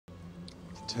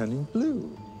turning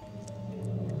blue.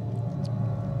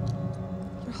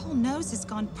 Your whole nose has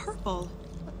gone purple.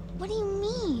 What do you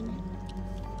mean?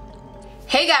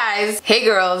 Hey guys, hey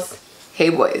girls, hey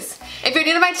boys. If you're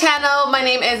new to my channel, my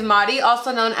name is MariiiBajariii,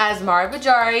 also known as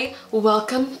MariiiBajariii.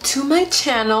 Welcome to my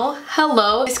channel.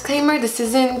 Hello. Disclaimer, this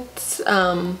isn't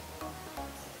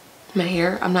my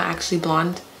hair. I'm not actually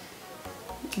blonde.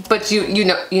 But you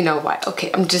know why. Okay,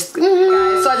 I'm just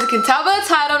so as you can tell by the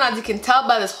title and as you can tell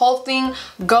by this whole thing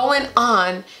going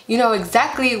on, you know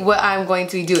exactly what I'm going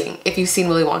to be doing if you've seen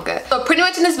Willy Wonka. So pretty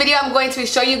much in this video I'm going to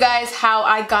show you guys how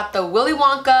I got the Willy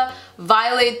Wonka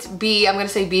Violet B. I'm gonna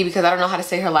say B because I don't know how to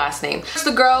say her last name. It's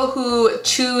the girl who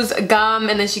chews gum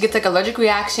and then she gets like allergic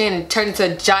reaction and turns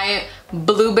into a giant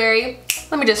blueberry.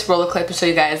 Let me just roll a clip and show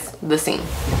you guys the scene.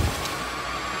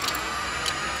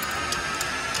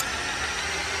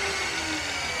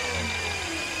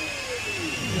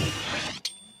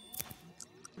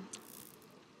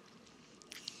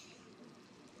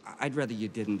 I'd rather you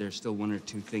didn't. There's still one or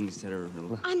two things that are...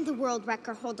 I'm the world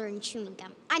record holder in chewing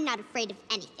gum. I'm not afraid of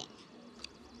anything.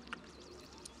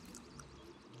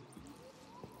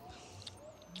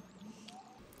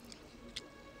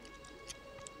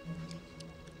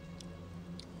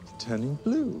 Turning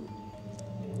blue.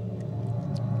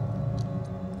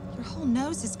 Your whole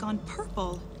nose has gone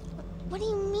purple. What do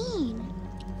you mean?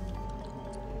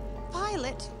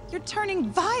 Violet, you're turning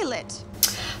violet.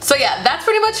 So yeah, that's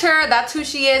pretty much her. That's who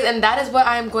she is, and that is what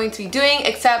I'm going to be doing,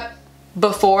 except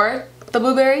before the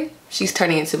blueberry, she's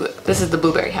turning into blue. This is the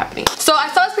blueberry happening. So I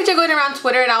saw this picture going around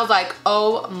Twitter and I was like,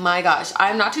 oh my gosh.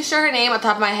 I'm not too sure her name on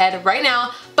top of my head right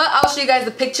now, but I'll show you guys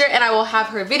the picture and I will have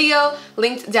her video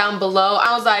linked down below.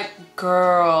 I was like,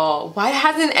 girl, why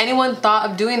hasn't anyone thought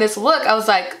of doing this look? I was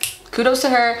like, kudos to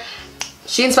her.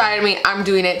 She inspired me. I'm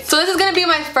doing it. So this is gonna be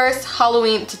my first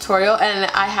Halloween tutorial and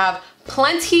I have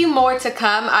plenty more to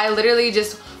come. I literally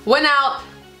just went out,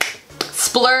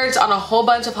 splurged on a whole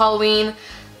bunch of Halloween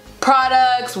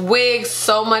products, wigs,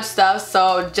 so much stuff.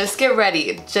 So just get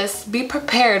ready. Just be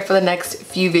prepared for the next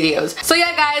few videos. So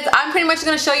yeah guys, I'm pretty much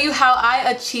gonna show you how I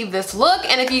achieved this look,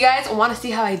 and if you guys want to see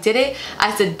how I did it,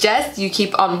 I suggest you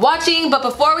keep on watching. But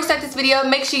before we start this video,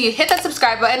 make sure you hit that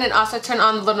subscribe button and also turn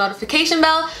on the little notification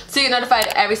bell so you're notified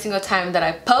every single time that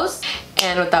I post.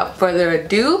 And without further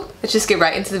ado, let's just get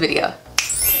right into the video.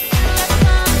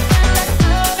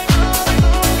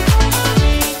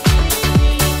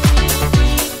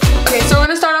 Okay, so we're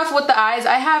gonna start off with the eyes.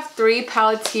 I have 3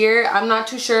 palettes here. I'm not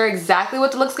too sure exactly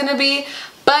what the look's gonna be,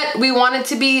 but we want it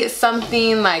to be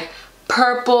something like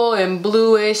purple and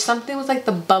bluish, something with like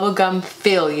the bubblegum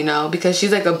feel, you know, because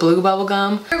she's like a blue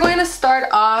bubblegum. We're going to start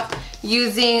off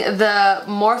using the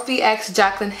Morphe X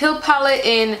Jaclyn Hill palette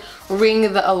in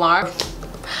Ring the Alarm.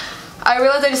 I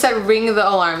realized I just said Ring the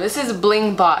Alarm. This is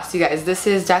Bling Boss, you guys. This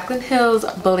is Jaclyn Hill's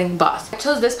Bling Boss. I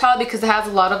chose this palette because it has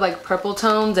a lot of like purple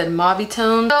tones and mauve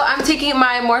tones. So I'm taking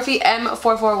my Morphe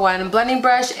M441 blending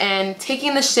brush and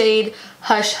taking the shade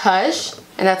Hush Hush,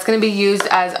 and that's going to be used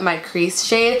as my crease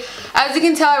shade. As you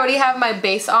can tell, I already have my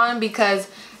base on because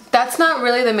that's not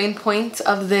really the main point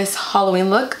of this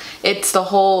Halloween look. It's the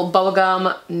whole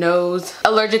bubblegum nose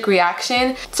allergic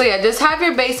reaction. So yeah, just have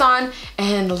your base on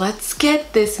and let's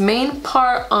get this main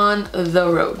part on the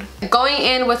road. Going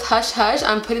in with Hush Hush,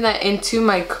 I'm putting that into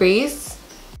my crease.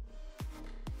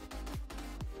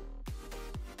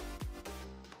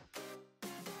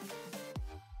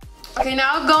 Okay,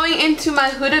 now going into my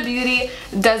Huda Beauty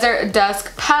Desert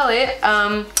Dusk palette.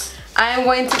 I'm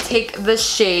going to take the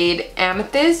shade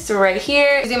Amethyst right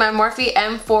here, using my Morphe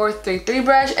M433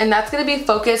 brush, and that's going to be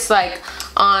focused like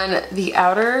on the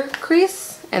outer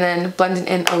crease and then blending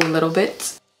in a little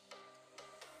bit.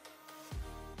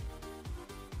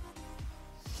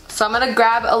 So I'm going to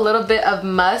grab a little bit of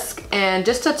Musk and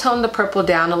just to tone the purple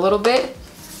down a little bit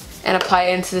and apply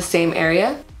it into the same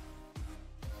area.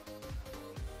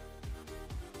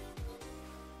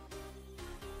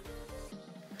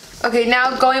 Okay,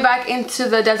 now going back into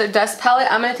the Desert Dust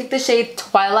palette, I'm going to take the shade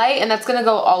Twilight, and that's going to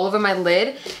go all over my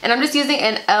lid. And I'm just using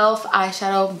an e.l.f.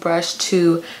 eyeshadow brush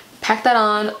to pack that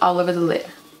on all over the lid.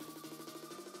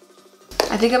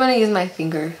 I think I'm going to use my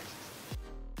finger.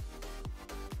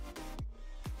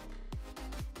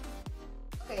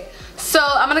 Okay, so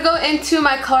I'm going to go into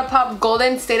my ColourPop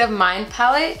Golden State of Mind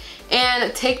palette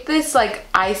and take this like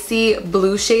icy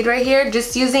blue shade right here,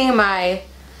 just using my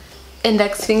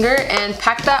index finger and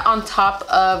pack that on top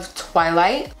of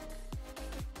Twilight.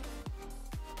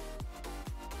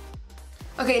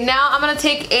 Okay, now I'm gonna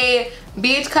take a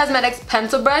BH Cosmetics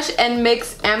pencil brush and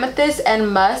mix Amethyst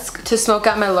and Musk to smoke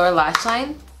out my lower lash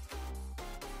line.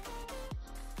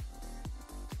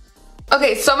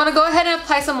 Okay, so I'm gonna go ahead and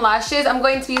apply some lashes. I'm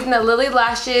going to be using the Lily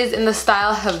lashes in the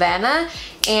style Havana,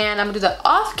 and I'm gonna do that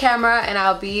off camera and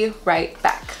I'll be right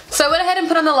back. So I went ahead and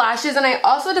put on the lashes, and I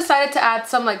also decided to add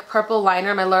some like purple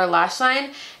liner in my lower lash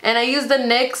line, and I used the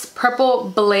NYX Purple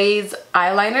Blaze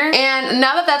eyeliner. And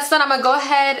now that that's done, I'm gonna go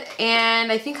ahead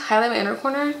and I think highlight my inner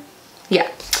corner.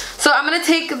 Yeah. So I'm gonna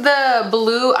take the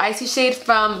blue icy shade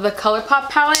from the ColourPop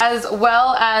palette as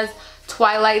well as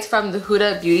Twilight from the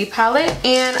Huda Beauty palette,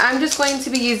 and I'm just going to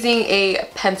be using a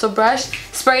pencil brush,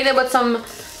 spraying it with some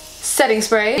setting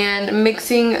spray and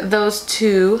mixing those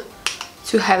two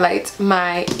to highlight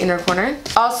my inner corner.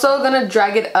 Also gonna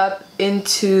drag it up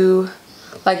into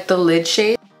like the lid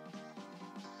shade.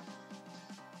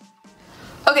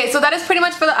 Okay, so that is pretty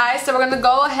much for the eyes, so we're gonna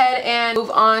go ahead and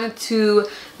move on to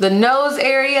the nose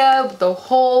area, the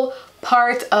whole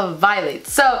part of violet.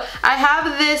 So I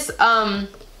have this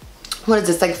what is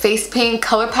this, like face paint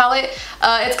color palette.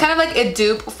 It's kind of like a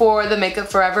dupe for the Makeup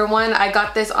Forever one. I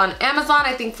got this on Amazon,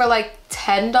 I think for like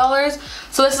 $10.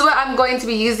 So this is what I'm going to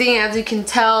be using. As you can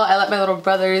tell, I let my little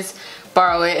brothers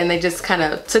borrow it and they just kind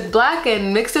of took black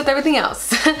and mixed it with everything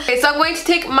else. Okay, so I'm going to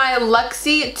take my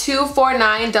Luxie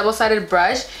 249 double-sided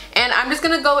brush, and I'm just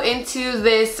gonna go into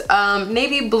this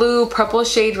navy blue purple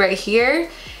shade right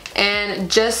here and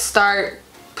just start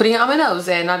putting it on my nose,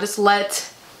 and I'll just let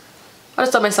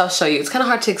myself show you. It's kind of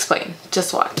hard to explain.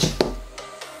 Just watch.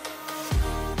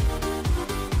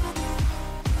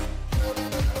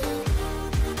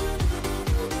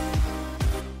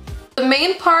 The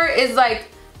main part is like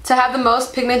to have the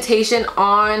most pigmentation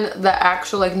on the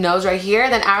actual like nose right here.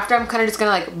 Then after, I'm kind of just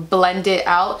gonna like blend it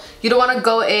out. You don't want to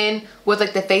go in with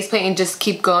like the face paint and just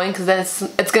keep going, because then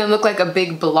it's gonna look like a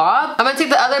big blob. I'm gonna take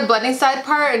the other blending side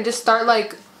part and just start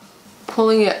like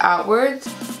pulling it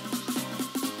outwards.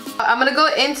 I'm gonna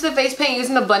go into the face paint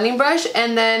using the blending brush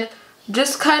and then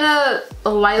just kind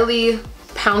of lightly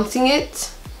pouncing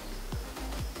it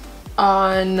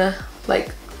on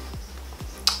like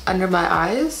under my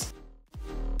eyes.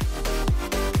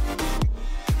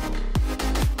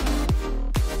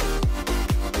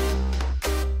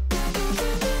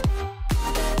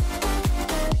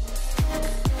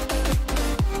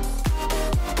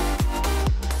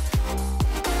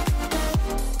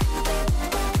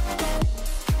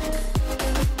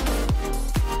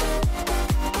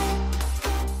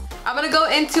 I'm gonna go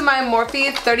into my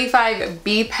Morphe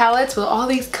 35B palettes with all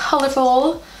these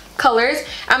colorful colors.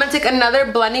 I'm gonna take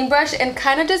another blending brush and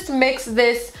kind of just mix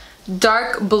this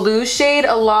dark blue shade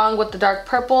along with the dark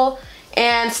purple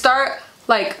and start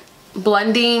like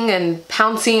blending and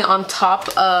pouncing on top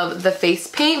of the face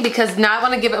paint, because now I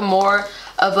want to give it more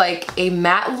of like a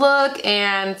matte look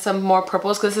and some more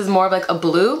purples, because this is more of like a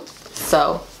blue.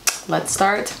 So let's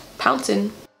start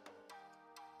pouncing.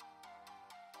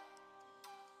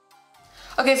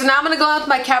 Okay, so now I'm going to go with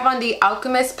my Kat Von D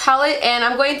Alchemist palette, and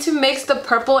I'm going to mix the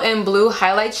purple and blue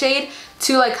highlight shade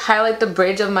to like highlight the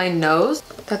bridge of my nose.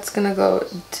 That's going to go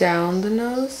down the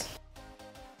nose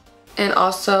and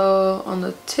also on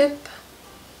the tip.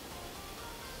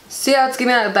 See how it's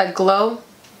giving that glow?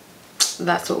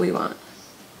 That's what we want.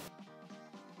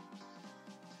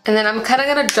 And then I'm kind of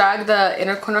going to drag the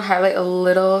inner corner highlight a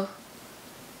little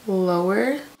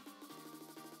lower.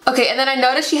 Okay, and then I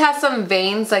noticed she has some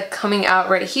veins like coming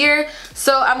out right here.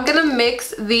 So I'm gonna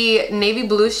mix the navy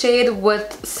blue shade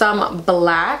with some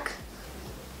black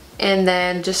and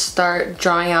then just start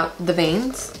drawing out the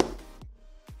veins.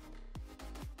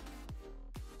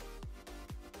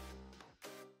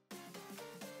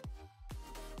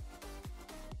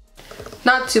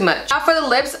 Not too much. Now for the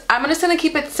lips, I'm just gonna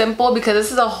keep it simple because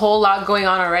this is a whole lot going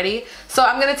on already. So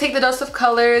I'm gonna take the Dose of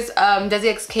Colors Desi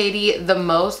X Katy The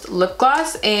Most lip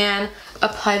gloss and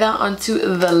apply that onto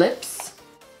the lips.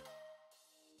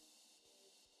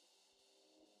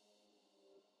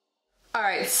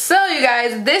 Alright, so you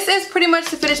guys, this is pretty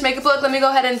much the finished makeup look. Let me go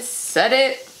ahead and set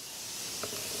it.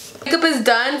 Makeup is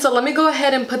done, so let me go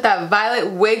ahead and put that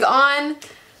violet wig on.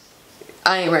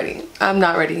 I ain't ready. I'm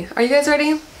not ready. Are you guys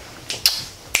ready?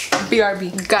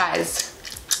 BRB. Guys,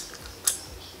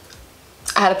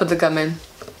 I had to put the gum in.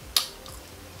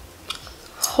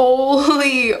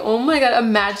 Holy, oh my god,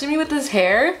 imagine me with this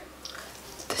hair.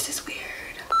 This is weird.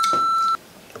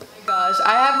 Oh my gosh,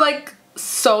 I have like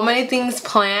so many things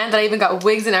planned that I even got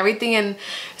wigs and everything, and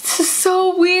it's just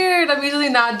so weird. I'm usually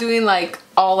not doing like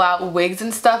all out wigs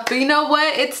and stuff, but you know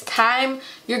what? It's time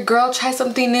your girl try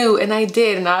something new, and I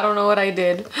did, and I don't know what I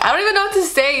did. I don't even know what to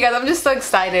say, you guys. I'm just so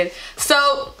excited.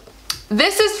 So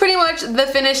this is pretty much the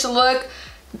finished look.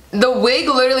 The wig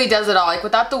literally does it all. Like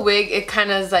without the wig, it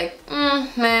kind of is like,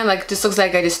 man, like just looks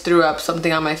like I just threw up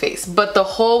something on my face. But the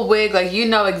whole wig, like you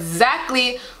know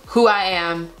exactly who I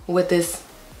am with this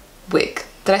wig.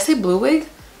 Did I say blue wig?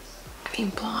 I mean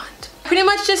blonde. Pretty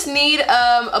much just need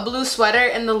a blue sweater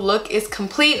and the look is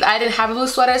complete. I didn't have a blue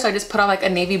sweater, so I just put on like a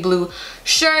navy blue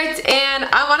shirt, and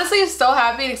I'm honestly so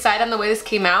happy and excited on the way this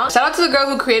came out. Shout out to the girl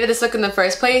who created this look in the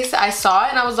first place. I saw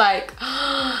it and I was like,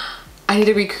 I need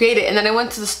to recreate it. And then I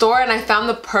went to the store and I found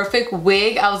the perfect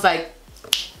wig. I was like,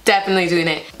 definitely doing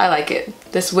it. I like it.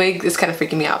 This wig is kind of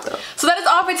freaking me out though. So that is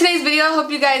all for today's video. I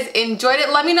hope you guys enjoyed it.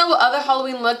 Let me know what other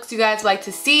Halloween looks you guys like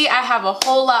to see. I have a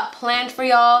whole lot planned for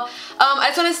y'all. I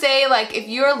just want to say, like, if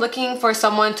you're looking for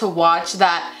someone to watch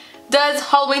that does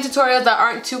Halloween tutorials that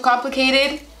aren't too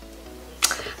complicated,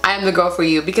 I am the girl for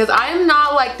you, because I am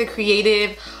not like the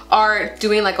creative art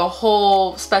doing like a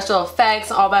whole special effects,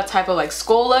 all that type of like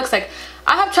skull looks. Like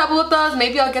I have trouble with those.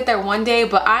 Maybe I'll get there one day,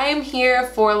 but I am here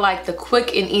for like the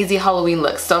quick and easy Halloween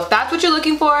looks. So if that's what you're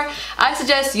looking for, I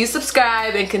suggest you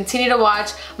subscribe and continue to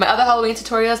watch my other Halloween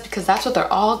tutorials, because that's what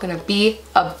they're all gonna be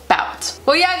about.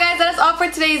 Well, yeah guys, that is all for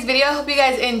today's video. I hope you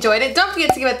guys enjoyed it. Don't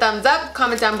forget to give it a thumbs up,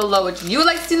 comment down below what you would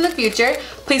like to see in the future.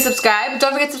 Please subscribe.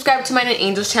 Don't forget to subscribe to my and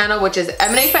Angel's channel, which is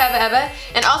M&A Forever Ever.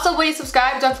 And also when you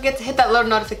subscribe, don't forget to hit that little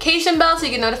notification bell so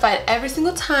you get notified every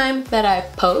single time that I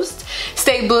post.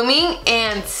 Stay blooming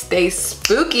and stay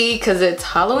spooky, because it's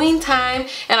Halloween time,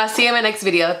 and I'll see you in my next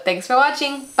video. Thanks for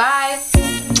watching.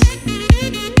 Bye.